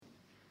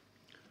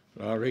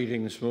Our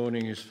reading this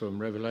morning is from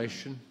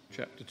Revelation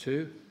chapter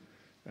 2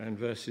 and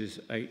verses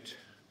 8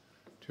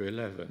 to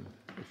 11.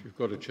 If you've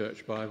got a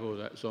church Bible,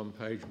 that's on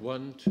page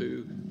 1,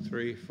 2,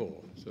 3, 4,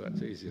 so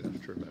that's easy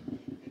enough to remember.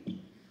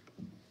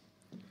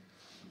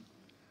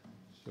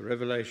 So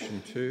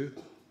Revelation 2,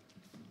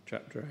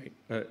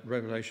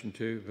 Revelation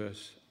 2,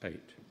 verse 8.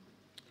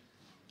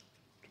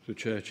 To the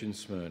church in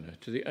Smyrna.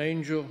 To the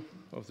angel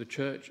of the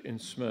church in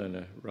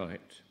Smyrna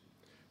write,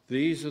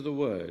 "These are the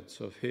words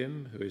of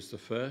him who is the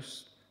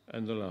first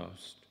and the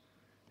last,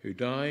 who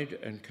died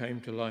and came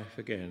to life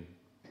again.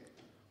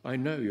 I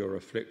know your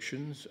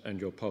afflictions and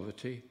your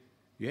poverty,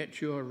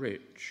 yet you are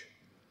rich.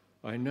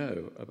 I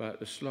know about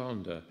the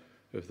slander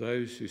of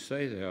those who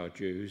say they are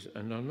Jews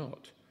and are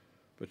not,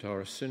 but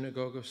are a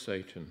synagogue of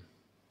Satan.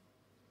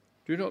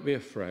 Do not be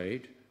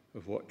afraid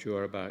of what you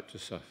are about to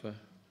suffer.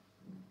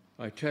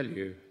 I tell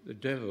you, the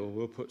devil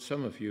will put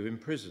some of you in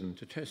prison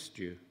to test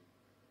you,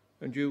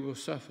 and you will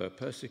suffer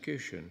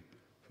persecution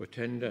for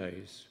 10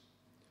 days.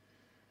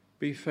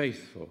 Be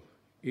faithful,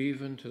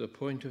 even to the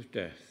point of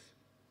death,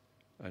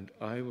 and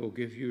I will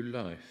give you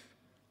life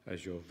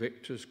as your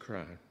victor's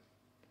crown.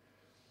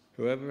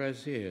 Whoever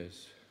has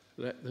ears,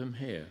 let them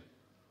hear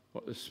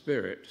what the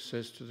Spirit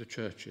says to the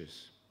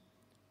churches.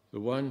 The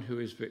one who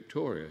is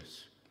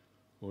victorious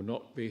will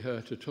not be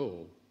hurt at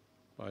all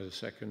by the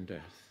second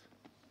death."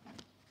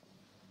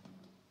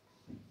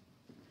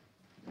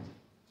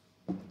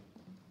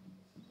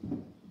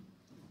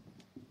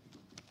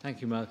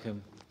 Thank you,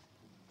 Malcolm.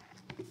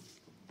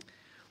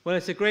 Well,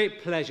 it's a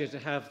great pleasure to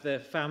have the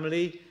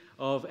family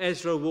of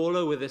Ezra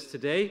Waller with us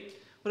today.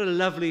 What a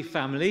lovely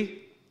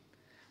family.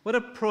 What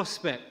a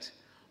prospect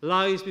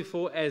lies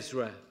before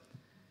Ezra.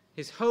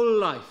 His whole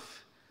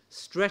life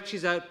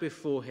stretches out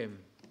before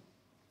him.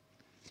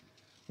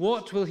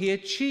 What will he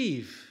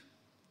achieve?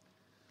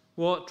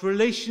 What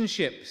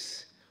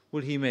relationships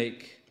will he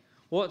make?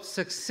 What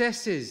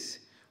successes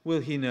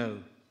will he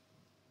know?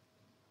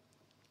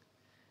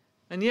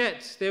 And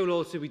yet, there will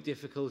also be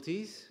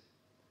difficulties.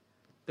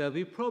 There'll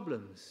be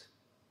problems.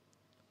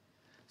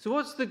 So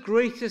what's the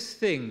greatest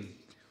thing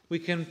we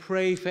can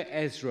pray for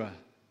Ezra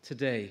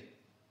today?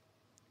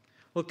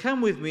 Well,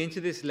 come with me into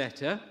this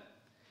letter.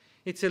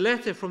 It's a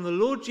letter from the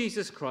Lord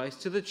Jesus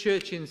Christ to the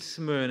church in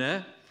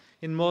Smyrna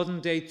in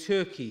modern-day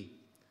Turkey,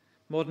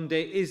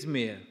 modern-day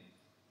Izmir.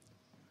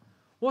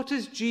 What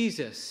does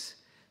Jesus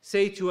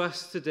say to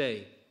us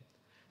today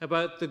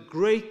about the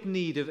great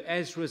need of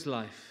Ezra's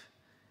life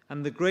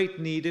and the great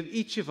need of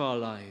each of our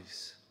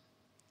lives?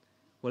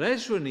 Well,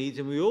 Ezra needs,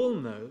 and we all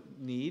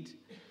need,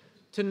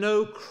 to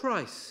know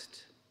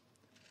Christ,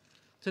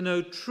 to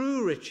know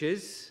true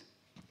riches,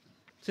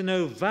 to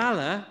know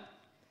valor,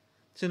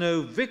 to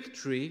know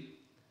victory,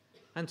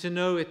 and to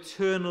know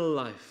eternal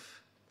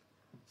life.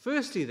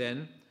 Firstly,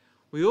 then,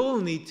 we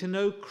all need to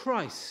know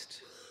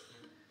Christ.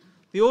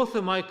 The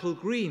author Michael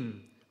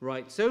Green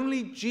writes,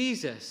 "Only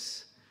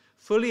Jesus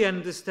fully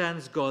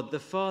understands God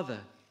the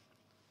Father.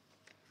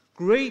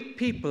 Great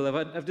people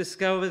have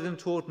discovered and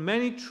taught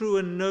many true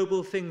and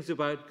noble things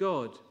about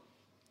God,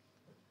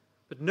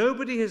 but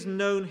nobody has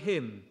known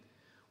him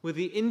with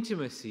the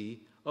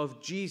intimacy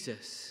of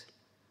Jesus,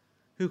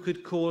 who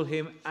could call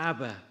him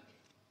Abba,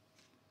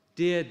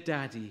 dear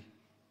Daddy."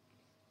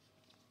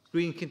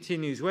 Green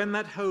continues, "When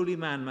that holy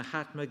man,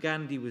 Mahatma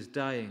Gandhi, was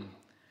dying,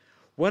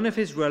 one of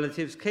his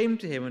relatives came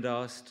to him and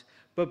asked,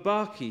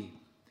 'Babaki,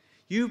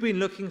 you've been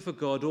looking for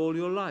God all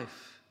your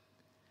life.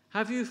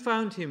 Have you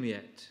found him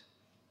yet?'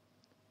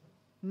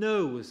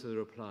 'No,' was the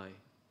reply.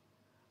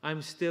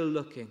 'I'm still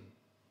looking.'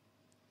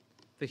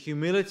 The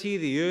humility,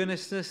 the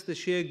earnestness, the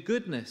sheer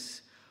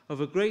goodness of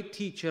a great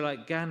teacher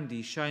like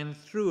Gandhi shine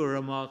through a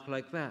remark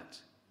like that.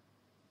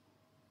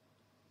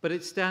 But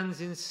it stands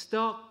in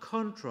stark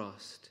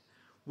contrast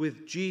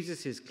with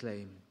Jesus'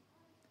 claim,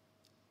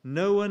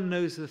 'No one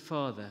knows the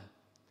Father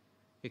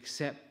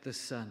except the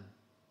Son.'"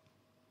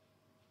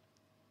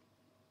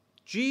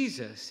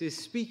 Jesus is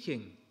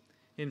speaking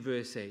in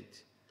verse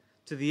 8.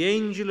 To the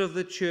angel of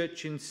the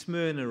church in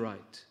Smyrna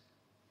write.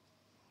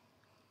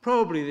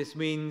 Probably this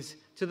means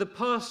to the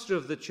pastor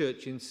of the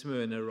church in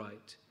Smyrna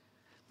write.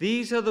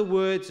 These are the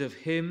words of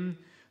him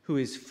who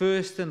is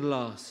first and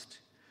last,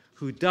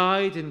 who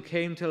died and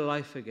came to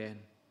life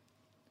again.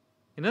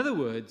 In other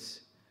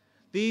words,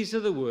 these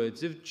are the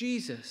words of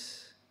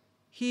Jesus.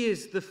 He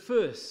is the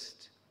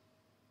first.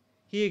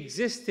 He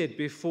existed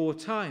before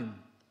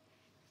time.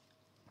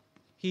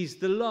 He's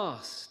the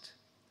last.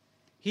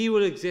 He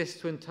will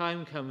exist when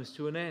time comes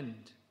to an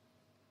end.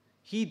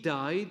 He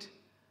died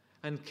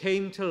and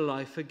came to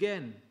life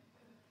again.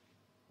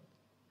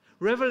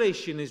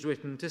 Revelation is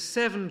written to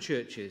 7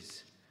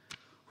 churches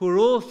who are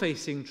all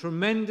facing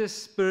tremendous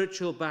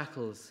spiritual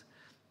battles.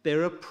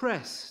 They're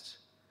oppressed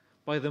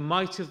by the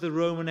might of the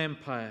Roman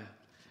Empire.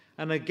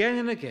 And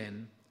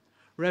again,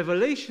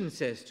 Revelation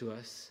says to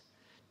us,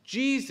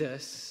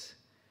 Jesus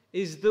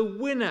is the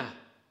winner.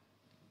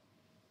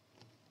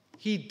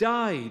 He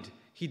died.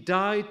 He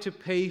died to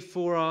pay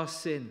for our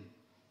sin.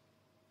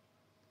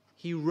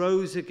 He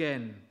rose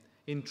again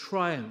in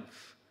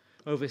triumph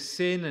over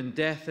sin and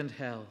death and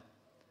hell.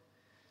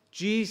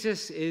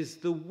 Jesus is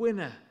the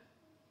winner.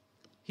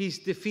 He's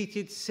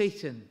defeated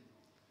Satan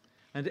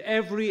and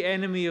every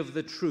enemy of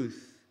the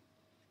truth.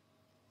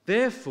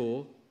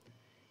 Therefore,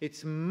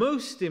 it's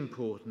most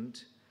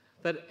important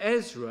that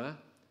Ezra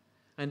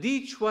and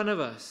each one of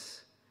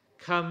us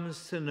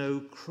comes to know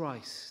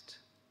Christ.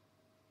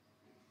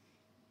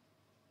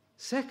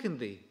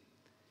 Secondly,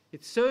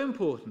 it's so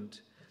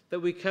important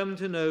that we come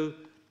to know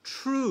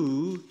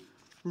true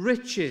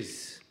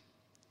riches.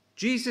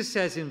 Jesus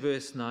says in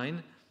verse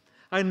 9,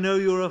 "I know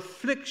your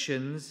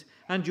afflictions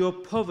and your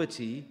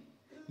poverty,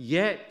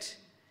 yet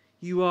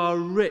you are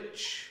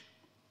rich."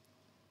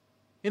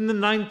 In the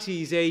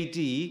 90s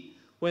AD,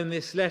 when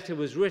this letter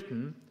was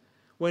written,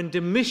 when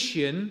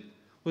Domitian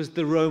was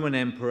the Roman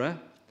emperor,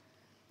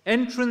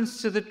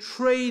 entrance to the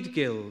trade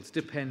guilds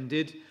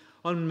depended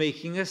on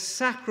making a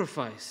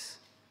sacrifice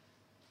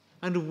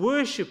and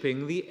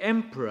worshipping the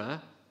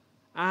emperor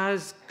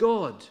as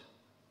God.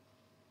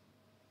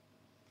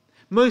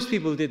 Most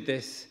people did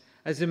this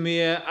as a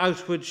mere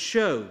outward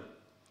show.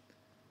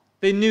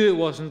 They knew it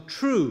wasn't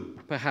true,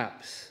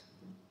 perhaps,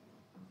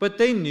 but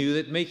they knew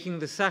that making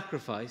the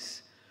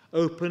sacrifice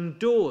opened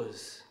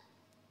doors,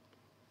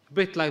 a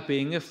bit like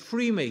being a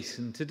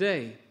Freemason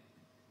today.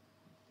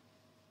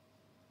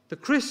 The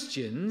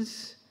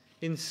Christians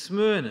in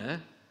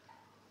Smyrna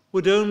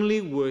would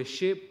only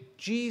worship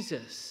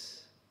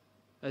Jesus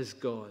as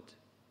God.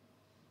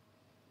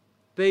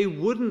 They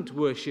wouldn't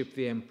worship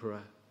the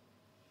emperor.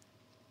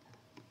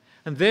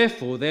 And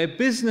therefore their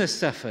business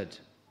suffered.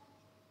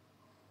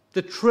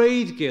 The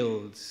trade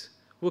guilds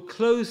were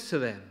closed to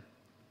them.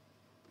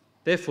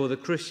 Therefore the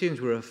Christians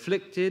were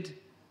afflicted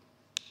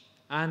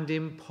and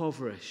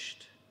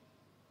impoverished.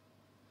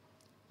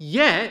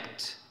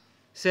 Yet,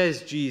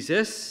 says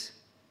Jesus,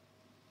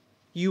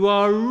 you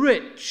are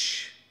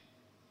rich.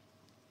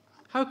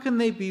 How can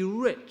they be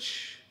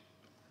rich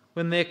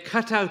when they're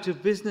cut out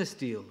of business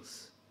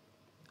deals?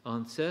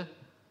 Answer: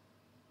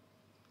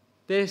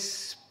 they're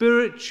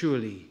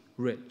spiritually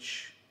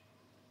rich.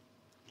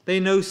 They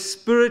know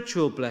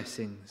spiritual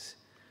blessings,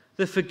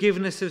 the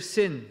forgiveness of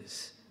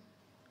sins,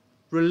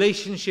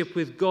 relationship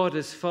with God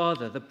as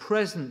Father, the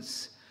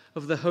presence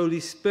of the Holy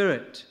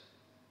Spirit,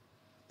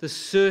 the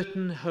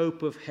certain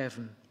hope of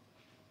heaven.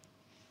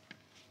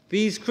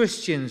 These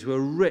Christians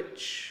were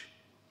rich.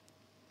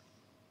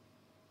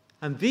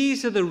 And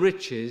these are the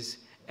riches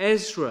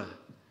Ezra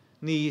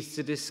needs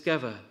to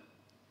discover.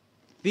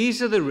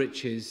 These are the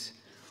riches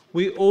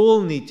we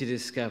all need to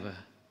discover.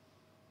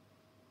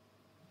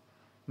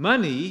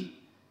 Money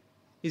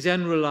is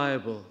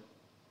unreliable.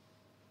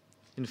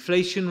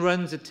 Inflation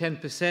runs at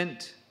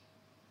 10%.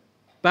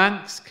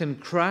 Banks can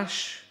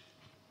crash.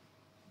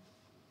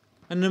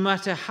 And no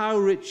matter how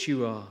rich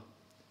you are,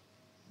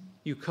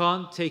 you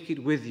can't take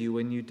it with you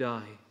when you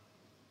die.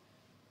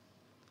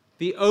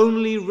 The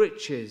only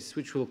riches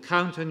which will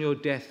count on your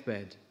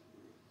deathbed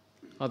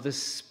are the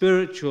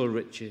spiritual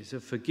riches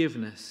of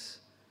forgiveness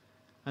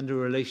and a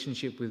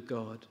relationship with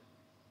God.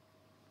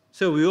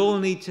 So we all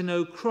need to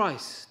know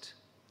Christ.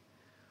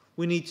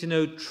 We need to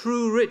know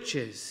true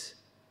riches.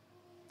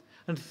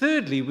 And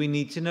thirdly, we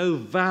need to know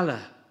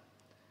valor,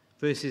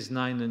 verses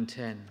 9 and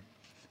 10.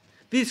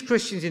 These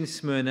Christians in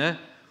Smyrna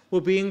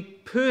were being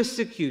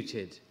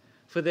persecuted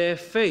for their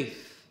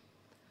faith,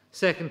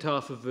 second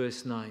half of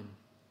verse 9.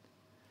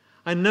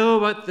 I know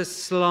about the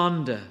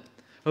slander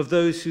of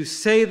those who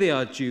say they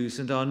are Jews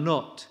and are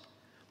not,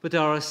 but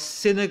are a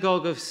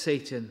synagogue of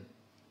Satan.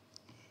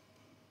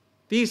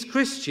 These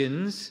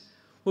Christians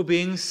were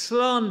being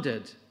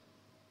slandered.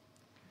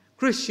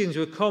 Christians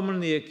were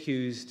commonly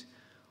accused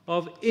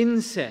of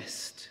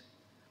incest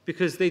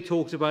because they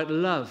talked about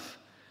love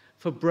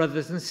for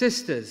brothers and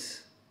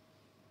sisters.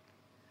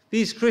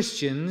 These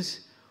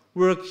Christians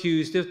were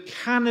accused of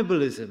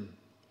cannibalism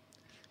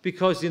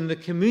because in the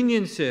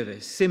communion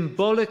service,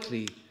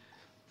 symbolically,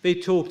 they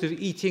talked of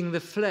eating the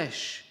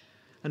flesh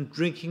and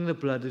drinking the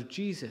blood of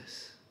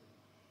Jesus.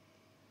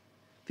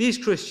 These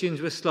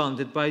Christians were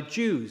slandered by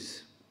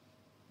Jews.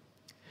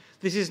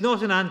 This is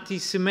not an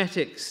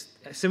anti-Semitic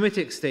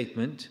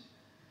statement.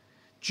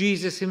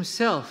 Jesus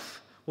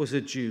himself was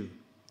a Jew.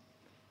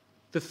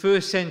 The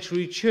first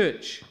century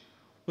church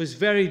was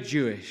very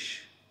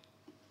Jewish.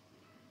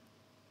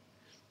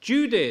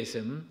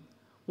 Judaism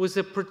was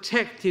a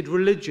protected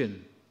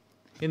religion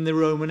in the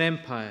Roman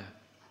Empire.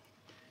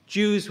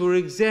 Jews were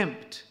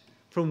exempt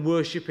from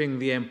worshipping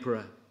the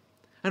emperor.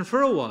 And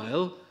for a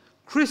while,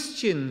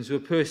 Christians were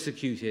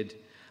persecuted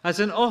as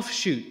an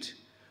offshoot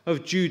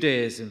of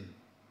Judaism.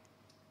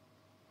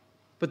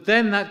 But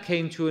then that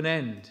came to an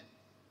end,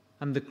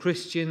 and the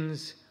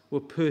Christians were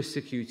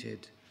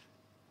persecuted.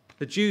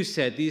 The Jews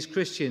said, these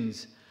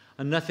Christians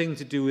are nothing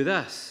to do with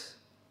us.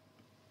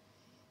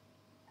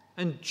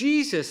 And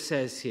Jesus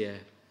says here,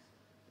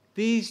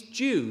 these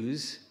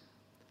Jews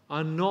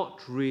are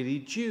not really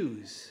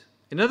Jews.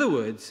 In other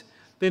words,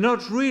 they're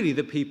not really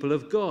the people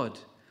of God.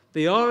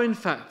 They are, in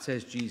fact,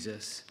 says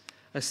Jesus,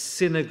 a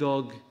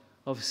synagogue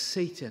of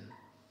Satan.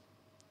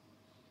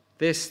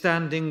 They're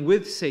standing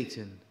with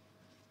Satan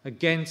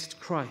against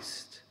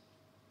Christ.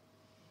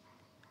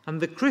 And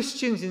the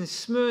Christians in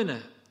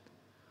Smyrna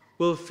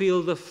will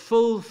feel the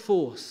full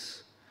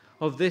force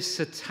of this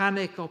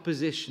satanic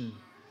opposition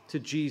to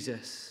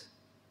Jesus.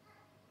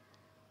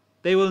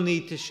 They will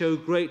need to show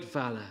great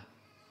valor,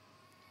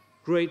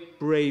 great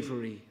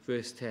bravery,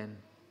 verse 10.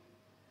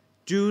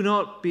 Do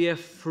not be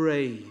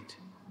afraid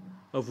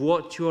of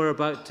what you are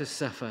about to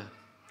suffer.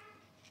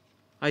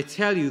 I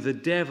tell you, the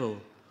devil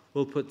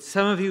will put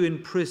some of you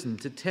in prison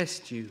to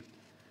test you,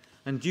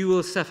 and you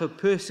will suffer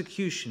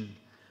persecution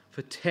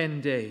for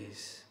 10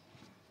 days.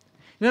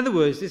 In other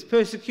words, this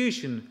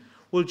persecution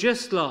will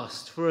just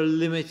last for a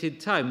limited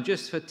time,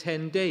 just for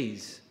 10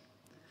 days.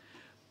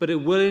 But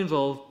it will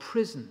involve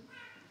prison.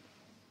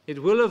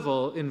 It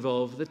will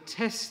involve the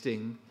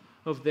testing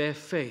of their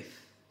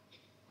faith.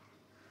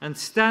 And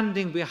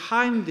standing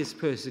behind this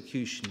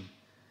persecution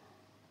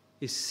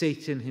is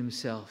Satan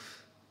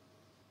himself.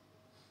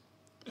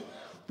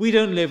 We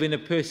don't live in a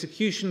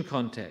persecution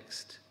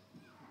context.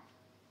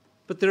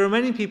 But there are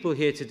many people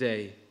here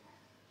today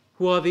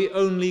who are the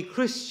only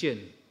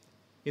Christian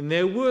in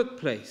their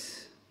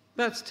workplace.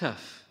 That's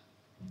tough.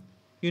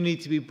 You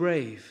need to be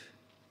brave.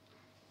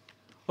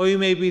 Or you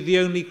may be the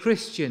only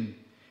Christian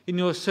in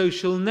your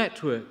social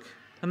network,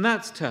 and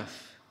that's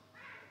tough.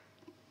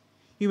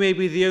 You may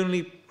be the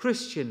only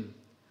Christian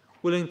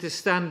willing to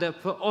stand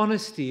up for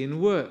honesty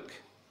in work,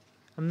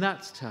 and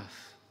that's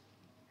tough.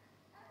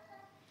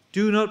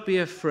 Do not be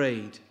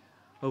afraid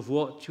of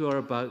what you are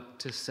about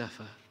to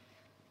suffer.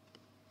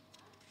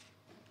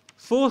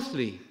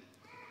 Fourthly,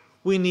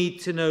 we need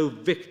to know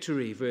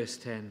victory, verse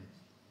 10.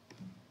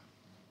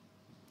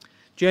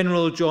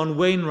 General John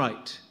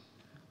Wainwright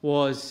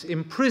was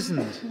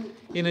imprisoned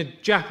in a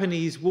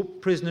Japanese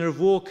prisoner of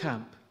war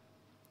camp.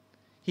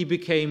 He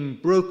became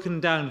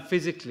broken down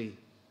physically,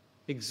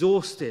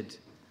 exhausted,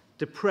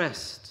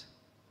 depressed.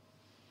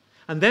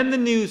 And then the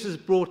news was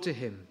brought to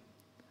him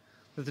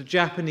that the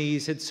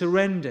Japanese had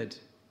surrendered.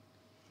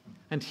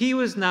 And he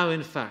was now,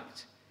 in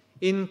fact,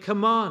 in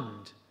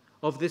command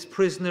of this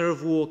prisoner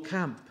of war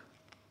camp.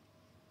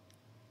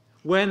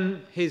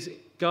 When his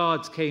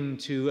guards came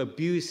to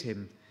abuse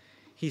him,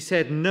 he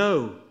said,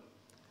 "No,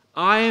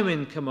 I am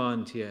in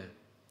command here.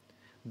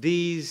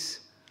 These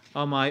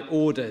are my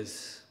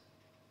orders."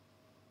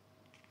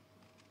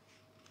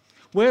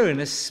 We're in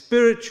a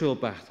spiritual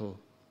battle,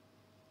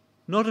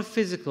 not a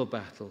physical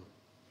battle.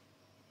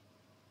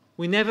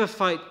 We never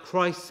fight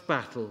Christ's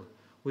battle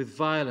with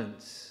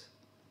violence.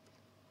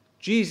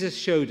 Jesus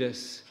showed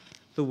us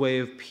the way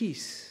of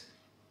peace.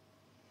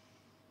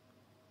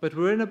 But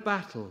we're in a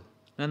battle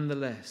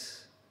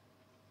nonetheless.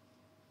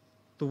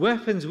 The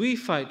weapons we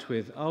fight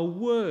with are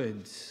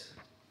words,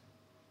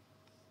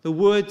 the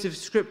words of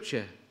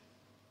Scripture,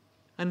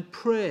 and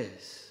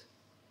prayers.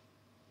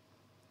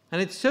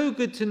 And it's so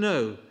good to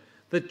know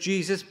that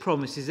Jesus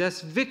promises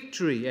us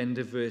victory, end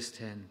of verse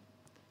 10.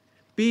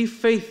 Be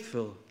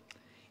faithful,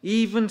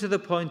 even to the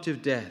point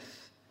of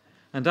death,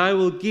 and I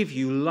will give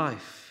you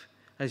life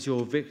as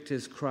your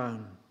victor's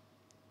crown.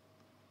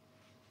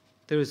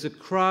 There is a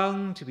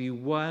crown to be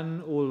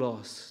won or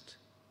lost.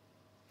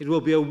 It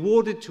will be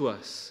awarded to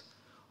us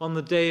on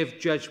the day of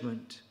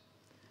judgment,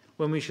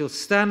 when we shall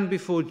stand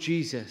before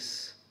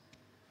Jesus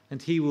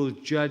and he will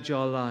judge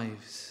our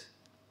lives.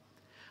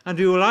 And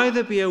we will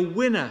either be a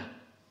winner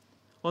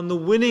on the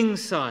winning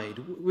side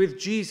with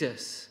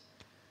Jesus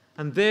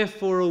and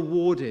therefore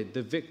awarded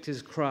the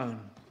victor's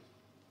crown,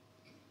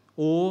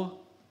 or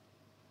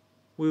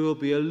we will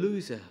be a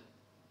loser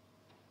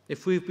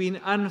if we've been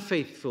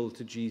unfaithful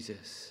to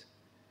Jesus,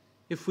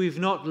 if we've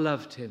not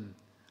loved him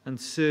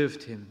and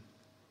served him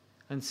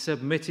and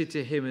submitted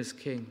to him as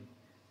king.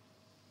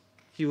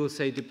 He will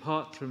say,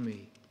 "Depart from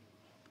me,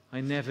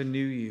 I never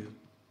knew you."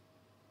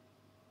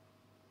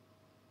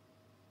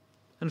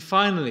 And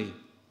finally,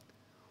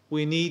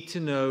 we need to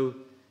know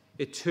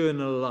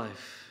eternal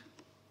life.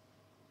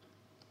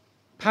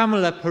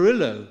 Pamela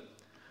Perillo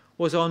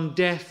was on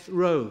death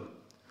row,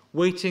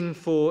 waiting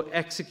for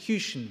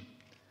execution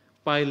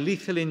by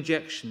lethal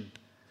injection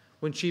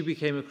when she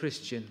became a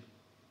Christian.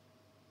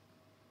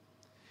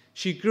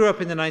 She grew up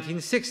in the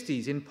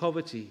 1960s in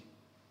poverty.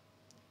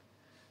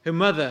 Her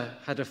mother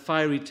had a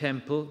fiery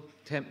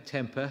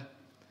temper,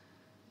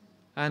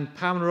 and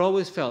Pamela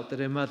always felt that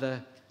her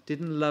mother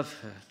didn't love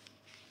her.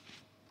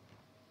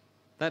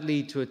 That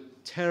led to a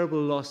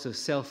terrible loss of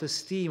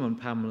self-esteem on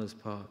Pamela's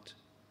part.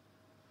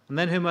 And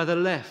then her mother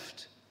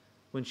left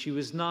when she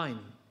was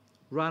 9,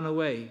 ran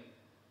away,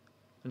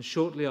 and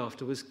shortly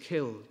after was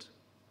killed.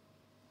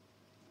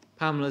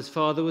 Pamela's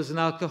father was an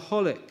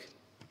alcoholic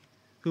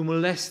who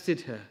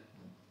molested her,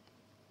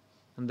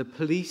 and the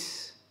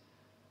police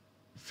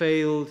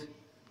failed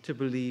to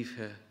believe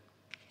her.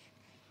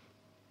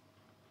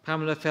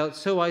 Pamela felt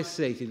so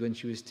isolated when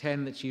she was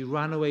 10 that she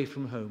ran away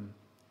from home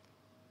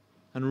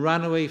and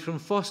ran away from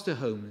foster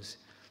homes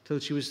till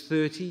she was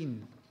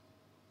 13,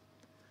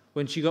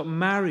 when she got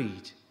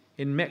married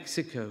in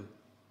Mexico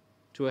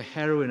to a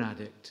heroin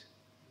addict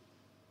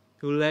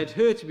who led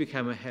her to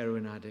become a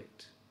heroin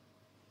addict.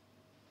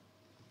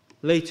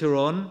 Later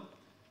on,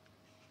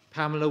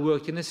 Pamela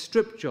worked in a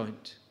strip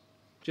joint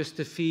just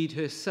to feed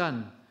her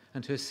son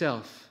and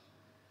herself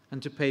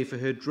and to pay for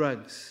her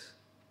drugs.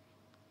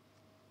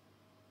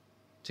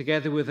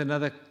 Together with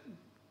another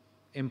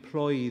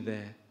employee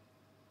there,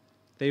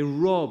 they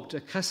robbed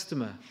a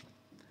customer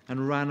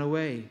and ran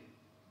away.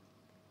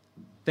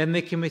 Then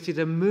they committed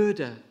a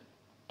murder,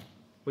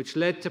 which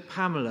led to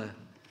Pamela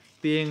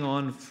being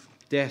on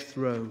death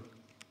row.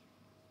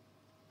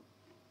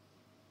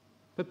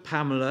 But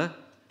Pamela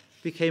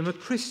became a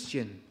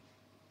Christian.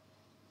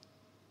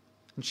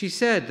 And she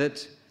said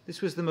that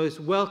this was the most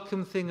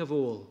welcome thing of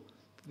all,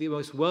 the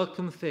most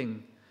welcome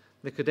thing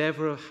that could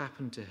ever have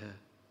happened to her.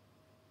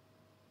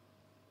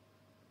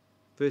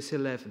 Verse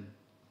 11,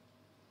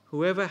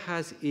 whoever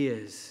has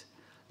ears,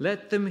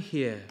 let them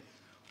hear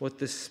what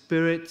the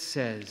Spirit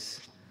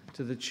says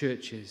to the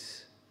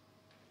churches.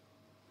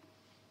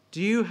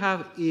 Do you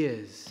have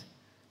ears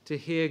to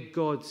hear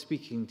God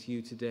speaking to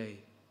you today?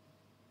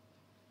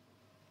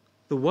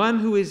 The one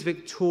who is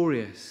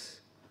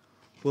victorious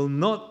will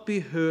not be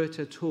hurt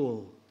at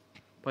all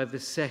by the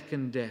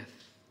second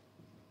death.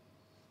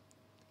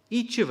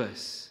 Each of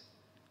us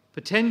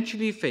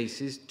potentially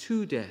faces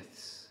two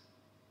deaths.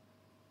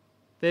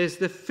 There's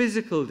the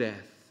physical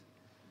death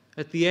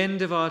at the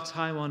end of our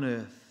time on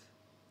earth.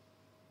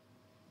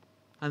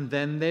 And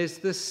then there's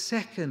the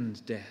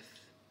second death,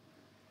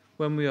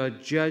 when we are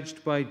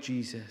judged by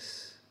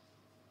Jesus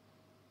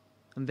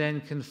and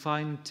then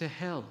confined to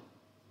hell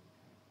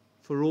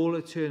for all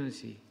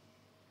eternity.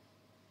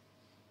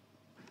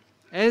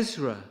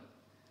 Ezra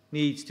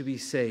needs to be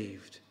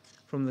saved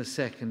from the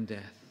second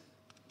death,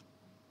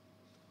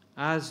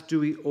 as do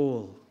we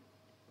all.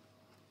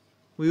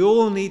 We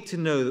all need to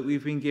know that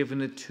we've been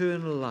given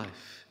eternal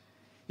life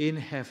in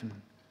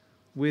heaven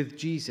with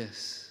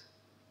Jesus,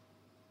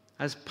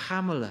 as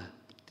Pamela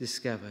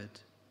discovered.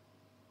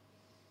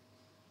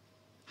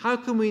 How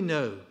can we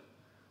know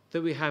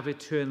that we have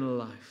eternal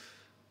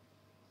life?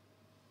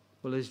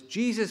 Well, as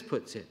Jesus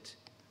puts it,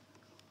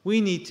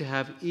 we need to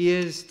have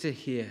ears to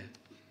hear.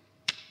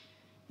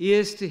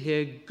 Ears to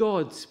hear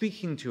God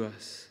speaking to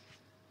us.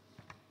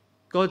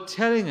 God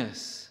telling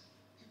us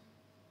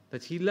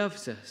that he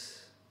loves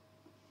us.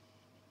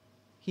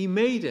 He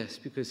made us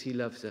because he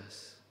loves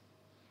us.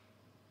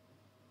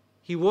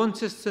 He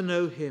wants us to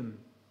know him.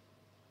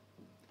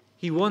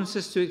 He wants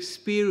us to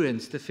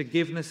experience the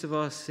forgiveness of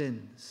our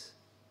sins.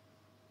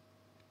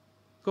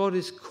 God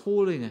is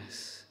calling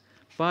us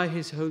by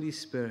his Holy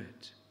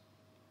Spirit.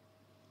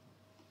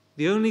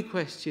 The only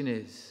question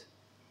is,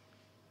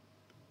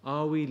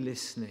 are we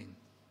listening?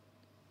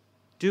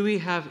 Do we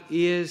have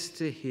ears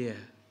to hear?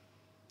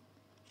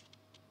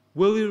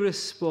 Will we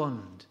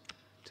respond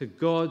to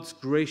God's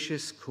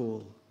gracious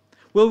call?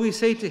 Will we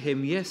say to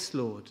him, yes,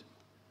 Lord,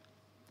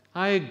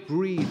 I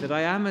agree that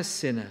I am a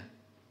sinner.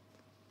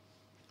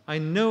 I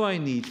know I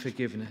need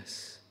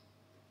forgiveness.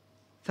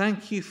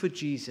 Thank you for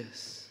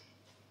Jesus.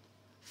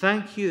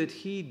 Thank you that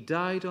he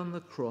died on the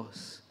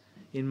cross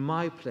in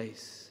my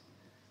place,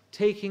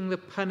 taking the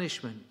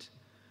punishment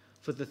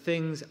for the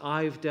things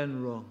I've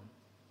done wrong.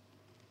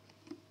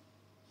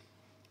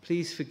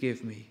 Please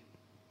forgive me.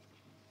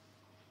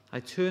 I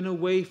turn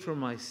away from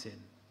my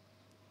sin.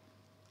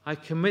 I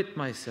commit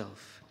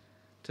myself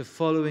to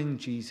following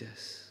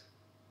Jesus.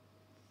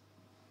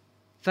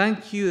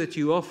 Thank you that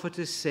you offer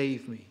to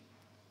save me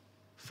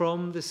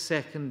from the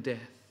second death.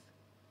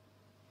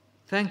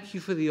 Thank you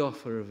for the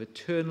offer of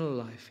eternal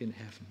life in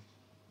heaven.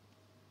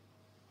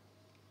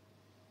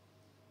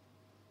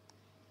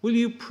 Will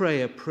you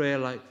pray a prayer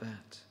like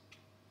that?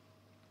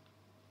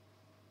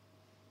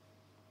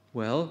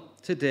 Well,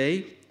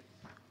 today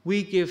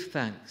we give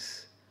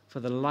thanks for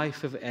the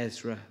life of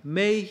Ezra.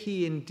 May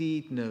he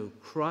indeed know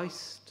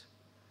Christ,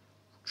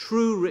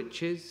 true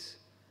riches,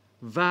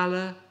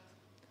 valor,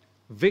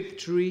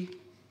 victory,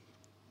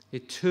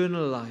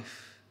 eternal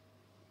life.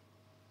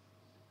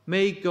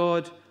 May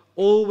God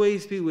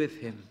always be with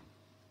him,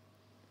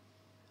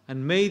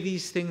 and may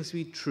these things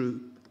be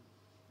true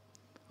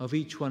of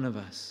each one of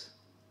us.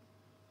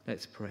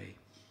 Let's pray.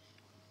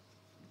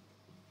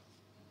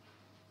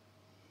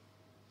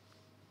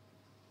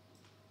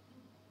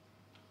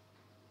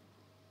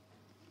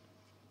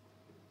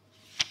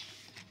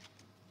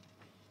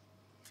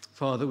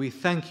 Father, we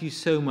thank you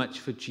so much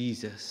for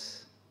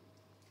Jesus.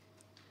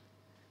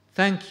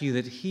 Thank you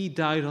that he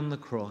died on the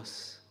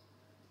cross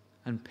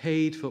and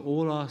paid for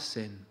all our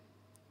sin,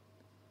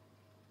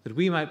 that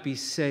we might be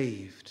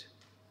saved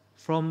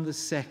from the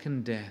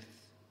second death,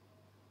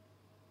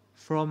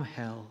 from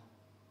hell,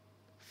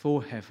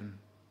 for heaven,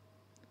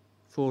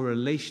 for a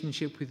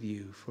relationship with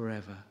you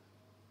forever.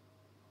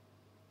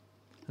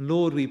 And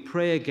Lord, we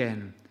pray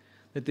again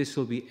that this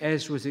will be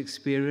Ezra's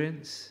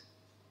experience,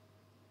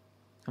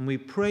 and we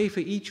pray for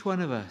each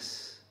one of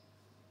us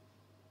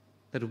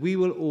that we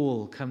will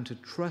all come to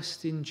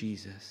trust in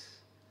Jesus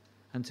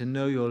and to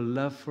know your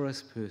love for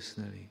us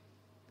personally.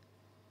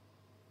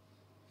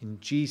 In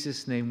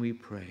Jesus' name we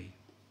pray.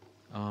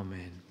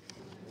 Amen.